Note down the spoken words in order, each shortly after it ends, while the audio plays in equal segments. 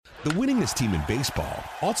The winningest team in baseball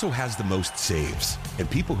also has the most saves, and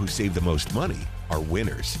people who save the most money are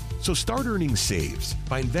winners. So start earning saves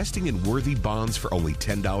by investing in worthy bonds for only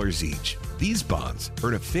 $10 each. These bonds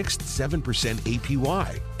earn a fixed 7%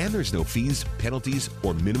 APY, and there's no fees, penalties,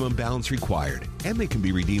 or minimum balance required, and they can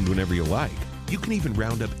be redeemed whenever you like. You can even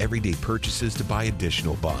round up everyday purchases to buy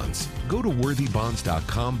additional bonds. Go to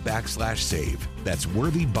worthybonds.com/save. That's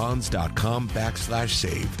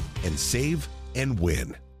worthybonds.com/save and save and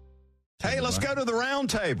win. Hey, let's go to the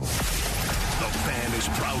round table. The Fan is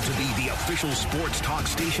proud to be the official sports talk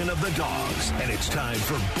station of the Dogs, and it's time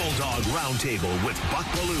for Bulldog Roundtable with Buck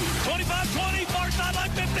Belue. 25-20, far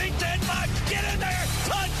sideline, 15, 10-5, get in there,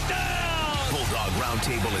 touchdown! Bulldog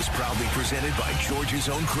Roundtable is proudly presented by Georgia's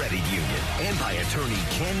own credit union and by attorney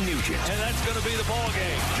Ken Nugent. And that's going to be the ball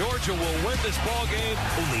game. Georgia will win this ball game.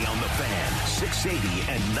 Only on the Fan, 680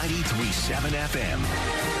 and 93.7 FM.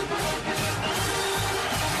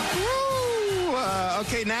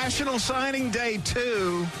 Okay, National Signing Day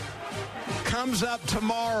 2 comes up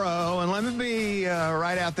tomorrow, and let me be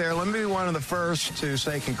right out there. Let me be one of the first to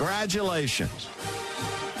say congratulations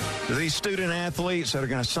to these student athletes that are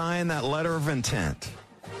going to sign that letter of intent,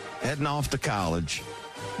 heading off to college.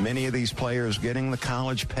 Many of these players getting the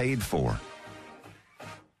college paid for.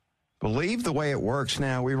 Believe the way it works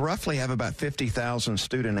now, we roughly have about 50,000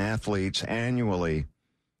 student athletes annually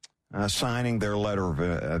signing their letter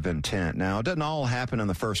of intent. Now, it doesn't all happen on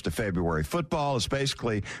the 1st of February. Football is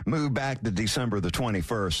basically moved back to December the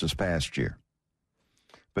 21st this past year.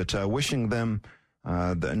 But wishing them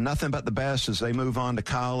nothing but the best as they move on to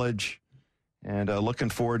college, and looking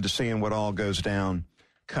forward to seeing what all goes down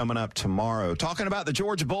coming up tomorrow. Talking about the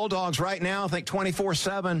Georgia Bulldogs right now, I think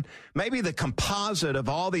 24/7, maybe the composite of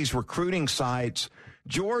all these recruiting sites.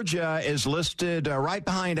 Georgia is listed right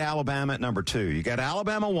behind Alabama at number 2. You got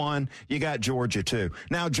Alabama 1, you got Georgia 2.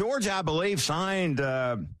 Now, Georgia, I believe, signed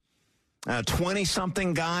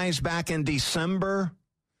 20-something guys back in December,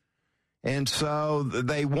 and so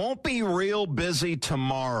they won't be real busy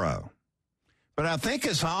tomorrow. But I think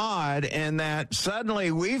it's odd in that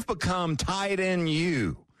suddenly we've become tight end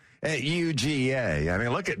U at UGA. I mean,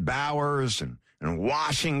 look at Bowers and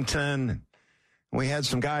Washington. We had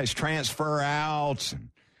some guys transfer out.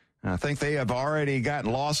 And I think they have already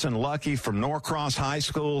gotten Lawson Lucky from Norcross High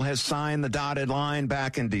School has signed the dotted line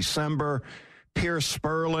back in December. Pierce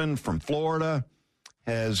Sperlin from Florida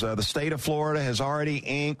has the state of Florida has already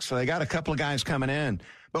inked. So they got a couple of guys coming in.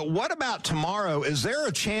 But what about tomorrow? Is there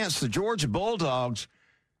a chance the Georgia Bulldogs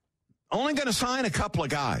only going to sign a couple of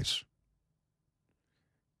guys?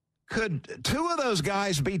 Could 2 of those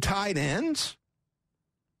guys be tight ends?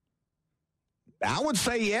 I would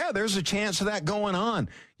say, yeah, there's a chance of that going on.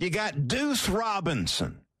 You got Deuce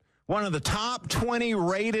Robinson, one of the top 20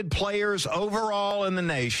 rated players overall in the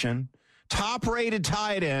nation, top-rated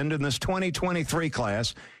tight end in this 2023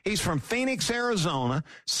 class. He's from Phoenix, Arizona,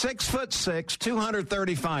 6'6",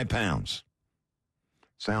 235 pounds.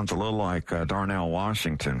 Sounds a little like Darnell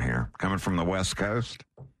Washington here, coming from the West Coast.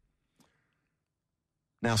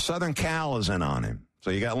 Now, Southern Cal is in on him, so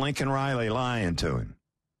you got Lincoln Riley lying to him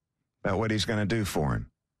about what he's going to do for him.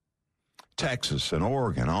 Texas and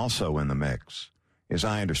Oregon also in the mix, as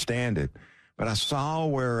I understand it. But I saw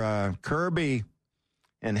where Kirby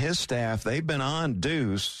and his staff, they've been on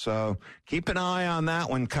Deuce, so keep an eye on that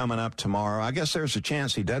one coming up tomorrow. I guess there's a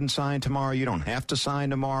chance he doesn't sign tomorrow. You don't have to sign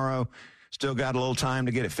tomorrow. Still got a little time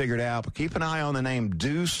to get it figured out, but keep an eye on the name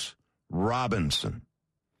Deuce Robinson.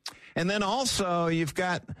 And then also you've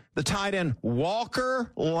got the tight end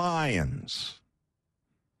Walker Lyons.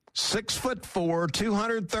 6'4",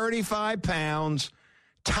 235 pounds,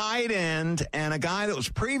 tight end, and a guy that was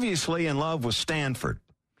previously in love with Stanford.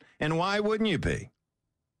 And why wouldn't you be?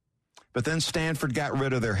 But then Stanford got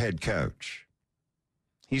rid of their head coach.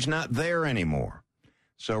 He's not there anymore.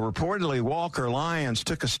 So reportedly, Walker Lyons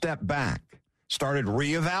took a step back, started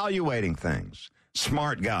reevaluating things.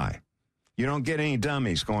 Smart guy. You don't get any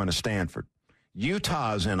dummies going to Stanford.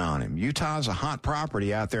 Utah's in on him. Utah's a hot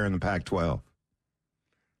property out there in the Pac-12.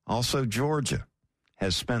 Also, Georgia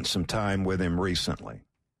has spent some time with him recently.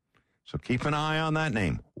 So keep an eye on that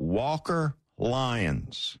name, Walker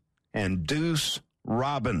Lyons and Deuce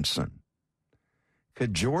Robinson.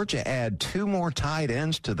 Could Georgia add 2 more tight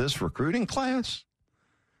ends to this recruiting class?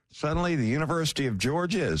 Suddenly, the University of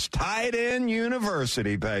Georgia is tight end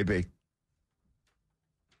university, baby.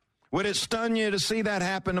 Would it stun you to see that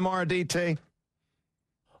happen tomorrow, DT?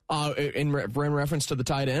 In reference to the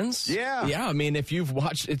tight ends? Yeah. Yeah, I mean, if you've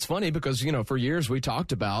watched, it's funny because, for years we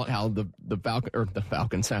talked about how the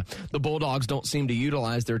Bulldogs don't seem to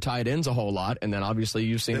utilize their tight ends a whole lot, and then obviously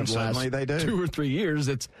you've seen the last 2 or 3 years,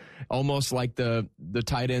 it's almost like the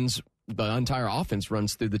tight ends, the entire offense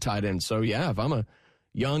runs through the tight ends. So, yeah, if I'm a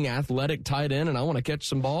young athletic tight end and I want to catch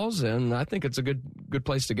some balls, and I think it's a good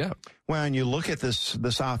place to go. Well, and you look at this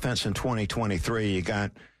offense in 2023, you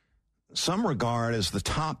got some regard as the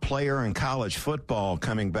top player in college football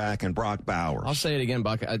coming back in Brock Bowers. I'll say it again,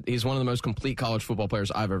 Buck. He's one of the most complete college football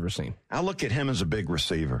players I've ever seen. I look at him as a big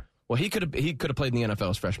receiver. Well, he could have played in the NFL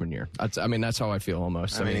his freshman year. That's how I feel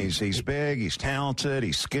almost. I mean, he's big, he's talented,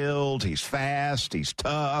 he's skilled, he's fast, he's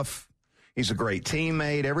tough. He's a great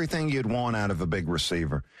teammate, everything you'd want out of a big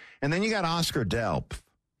receiver. And then you got Oscar Delp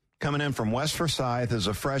coming in from West Forsyth as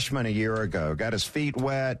a freshman a year ago. Got his feet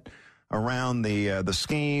wet around the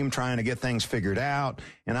scheme, trying to get things figured out.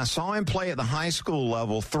 And I saw him play at the high school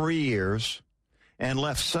level 3 years and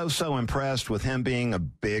left so impressed with him being a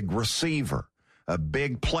big receiver, a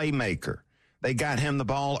big playmaker. They got him the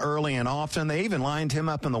ball early and often. They even lined him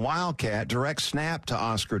up in the Wildcat, direct snap to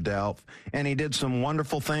Oscar Delp, and he did some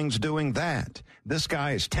wonderful things doing that. This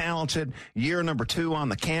guy is talented. Year number 2 on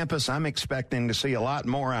the campus. I'm expecting to see a lot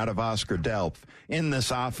more out of Oscar Delp in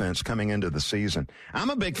this offense coming into the season.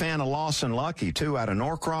 I'm a big fan of Lawson Lucky, too, out of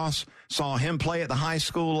Norcross. Saw him play at the high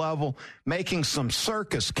school level, making some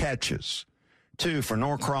circus catches, too, for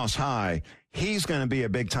Norcross High. He's going to be a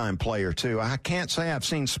big-time player, too. I can't say I've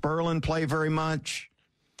seen Sperlin play very much,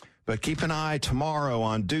 but keep an eye tomorrow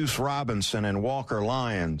on Deuce Robinson and Walker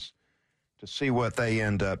Lyons to see what they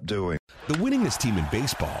end up doing. The winningest team in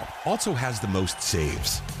baseball also has the most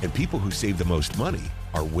saves, and people who save the most money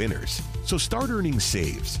are winners. So start earning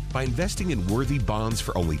saves by investing in worthy bonds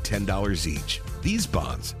for only $10 each. These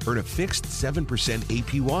bonds earn a fixed 7%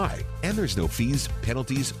 APY, and there's no fees,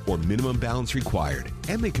 penalties, or minimum balance required,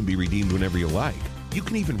 and they can be redeemed whenever you like. You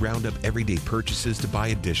can even round up everyday purchases to buy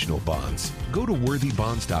additional bonds. Go to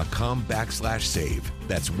worthybonds.com/save.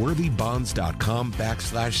 That's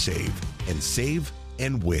worthybonds.com/save and save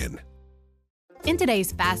and win. In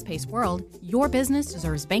today's fast-paced world, your business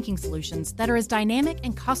deserves banking solutions that are as dynamic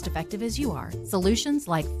and cost-effective as you are. Solutions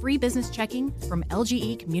like free business checking from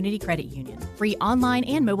LGE Community Credit Union, free online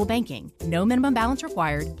and mobile banking, no minimum balance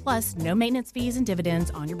required, plus no maintenance fees and dividends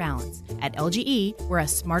on your balance. At LGE, we're a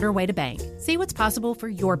smarter way to bank. See what's possible for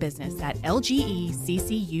your business at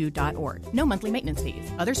lgeccu.org. No monthly maintenance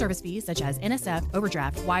fees. Other service fees such as NSF,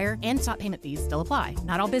 overdraft, wire, and stop payment fees still apply.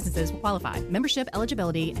 Not all businesses will qualify. Membership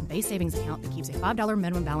eligibility and base savings account that keeps a $5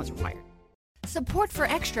 minimum balance required. Support for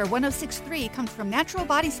Extra 106.3 comes from Natural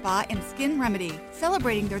Body Spa and Skin Remedy,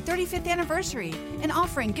 celebrating their 35th anniversary and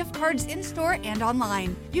offering gift cards in-store and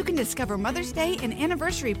online. You can discover Mother's Day and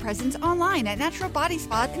anniversary presents online at Natural Body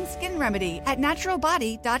Spa and Skin Remedy at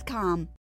naturalbody.com.